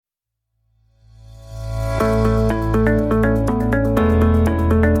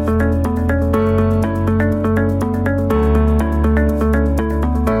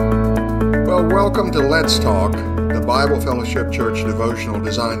Let's Talk, the Bible Fellowship Church devotional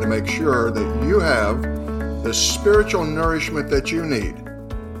designed to make sure that you have the spiritual nourishment that you need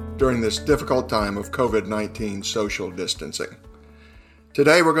during this difficult time of COVID-19 social distancing.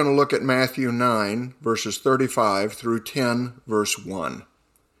 Today we're going to look at Matthew 9, verses 35 through 10, verse 1.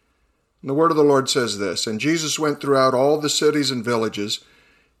 And the word of the Lord says this, "And Jesus went throughout all the cities and villages,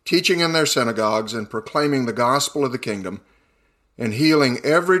 teaching in their synagogues and proclaiming the gospel of the kingdom, and healing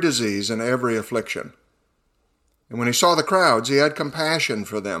every disease and every affliction. And when he saw the crowds, he had compassion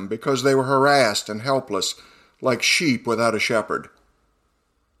for them, because they were harassed and helpless, like sheep without a shepherd.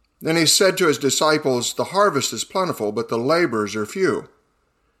 Then he said to his disciples, 'The harvest is plentiful, but the laborers are few.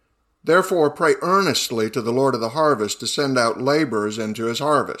 Therefore pray earnestly to the Lord of the harvest to send out laborers into his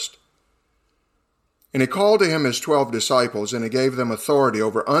harvest.' And he called to him his 12 disciples, and he gave them authority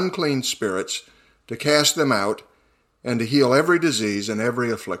over unclean spirits to cast them out and to heal every disease and every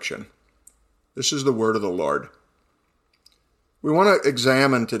affliction." This is the word of the Lord. We want to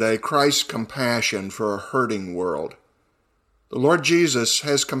examine today Christ's compassion for a hurting world. The Lord Jesus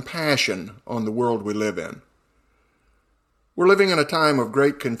has compassion on the world we live in. We're living in a time of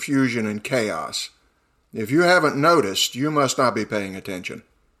great confusion and chaos. If you haven't noticed, you must not be paying attention.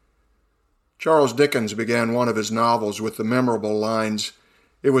 Charles Dickens began one of his novels with the memorable lines,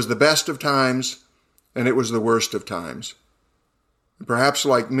 "It was the best of times, and it was the worst of times." And perhaps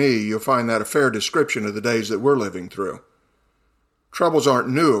like me, you'll find that a fair description of the days that we're living through. Troubles aren't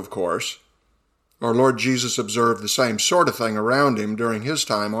new, of course. Our Lord Jesus observed the same sort of thing around him during his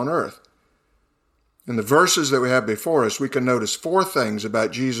time on earth. In the verses that we have before us, we can notice 4 things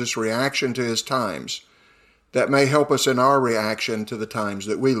about Jesus' reaction to his times that may help us in our reaction to the times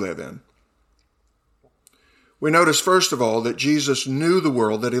that we live in. We notice, first of all, that Jesus knew the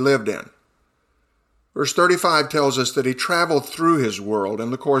world that he lived in. Verse 35 tells us that he traveled through his world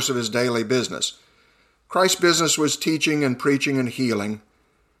in the course of his daily business. Christ's business was teaching and preaching and healing,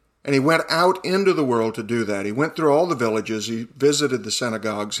 and he went out into the world to do that. He went through all the villages, he visited the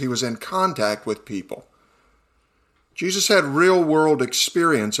synagogues, he was in contact with people. Jesus had real-world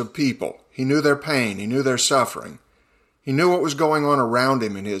experience of people. He knew their pain, he knew their suffering. He knew what was going on around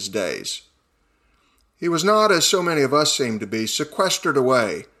him in his days. He was not, as so many of us seem to be, sequestered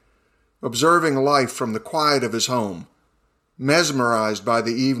away, observing life from the quiet of his home, mesmerized by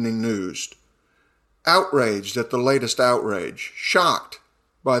the evening news, outraged at the latest outrage, shocked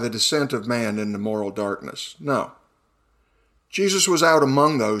by the descent of man into moral darkness. No. Jesus was out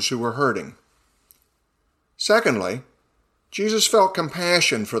among those who were hurting. Secondly, Jesus felt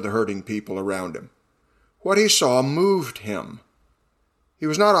compassion for the hurting people around him. What he saw moved him. He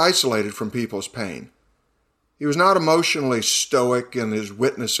was not isolated from people's pain. He was not emotionally stoic in his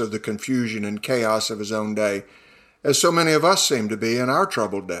witness of the confusion and chaos of his own day, as so many of us seem to be in our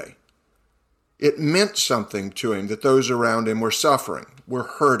troubled day. It meant something to him that those around him were suffering, were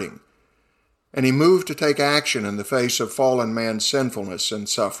hurting, and he moved to take action in the face of fallen man's sinfulness and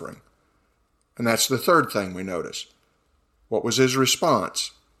suffering. And that's the third thing we notice. What was his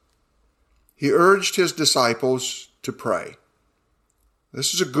response? He urged his disciples to pray.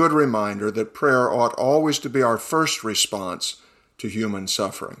 This is a good reminder that prayer ought always to be our first response to human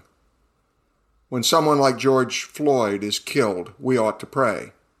suffering. When someone like George Floyd is killed, we ought to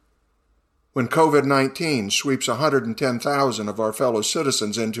pray. When COVID-19 sweeps 110,000 of our fellow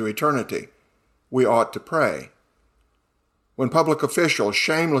citizens into eternity, we ought to pray. When public officials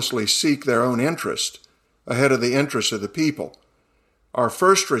shamelessly seek their own interest ahead of the interests of the people, our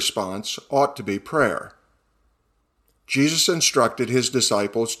first response ought to be prayer. Jesus instructed his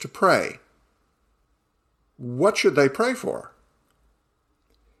disciples to pray. What should they pray for?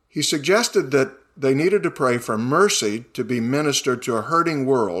 He suggested that they needed to pray for mercy to be ministered to a hurting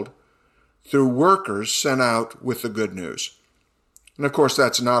world through workers sent out with the good news. And of course,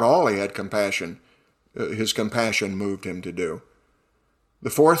 that's not all he had his compassion moved him to do. The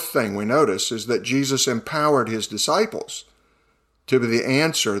fourth thing we notice is that Jesus empowered his disciples to be the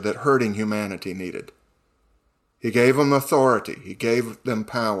answer that hurting humanity needed. He gave them authority. He gave them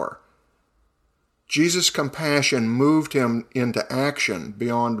power. Jesus' compassion moved him into action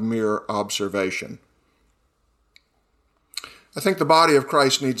beyond mere observation. I think the body of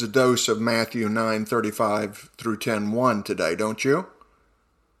Christ needs a dose of Matthew 9:35 through 10:1 today, don't you?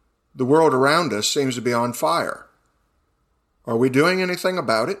 The world around us seems to be on fire. Are we doing anything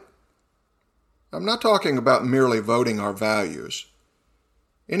about it? I'm not talking about merely voting our values.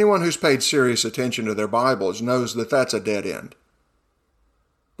 Anyone who's paid serious attention to their Bibles knows that that's a dead end.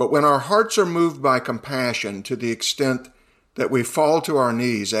 But when our hearts are moved by compassion to the extent that we fall to our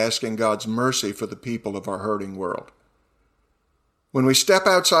knees asking God's mercy for the people of our hurting world, When we step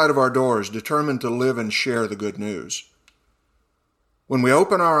outside of our doors, determined to live and share the good news. When we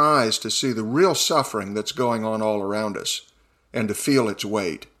open our eyes to see the real suffering that's going on all around us and to feel its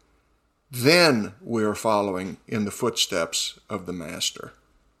weight, then we are following in the footsteps of the Master.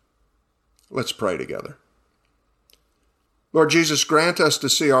 Let's pray together. Lord Jesus, grant us to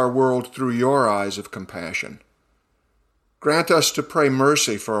see our world through your eyes of compassion. Grant us to pray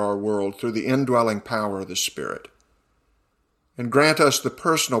mercy for our world through the indwelling power of the Spirit. And grant us the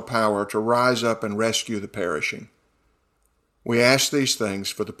personal power to rise up and rescue the perishing. We ask these things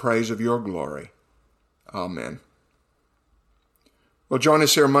for the praise of your glory. Amen. Well, join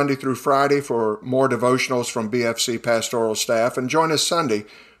us here Monday through Friday for more devotionals from BFC pastoral staff, and join us Sunday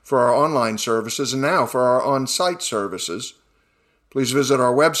for our online services and now for our on-site services. Please visit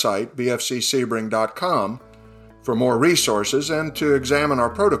our website, bfcsebring.com, for more resources and to examine our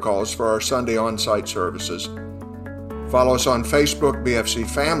protocols for our Sunday on-site services. Follow us on Facebook, BFC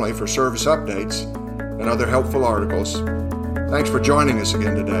Family, for service updates and other helpful articles. Thanks for joining us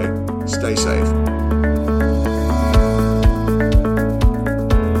again today. Stay safe.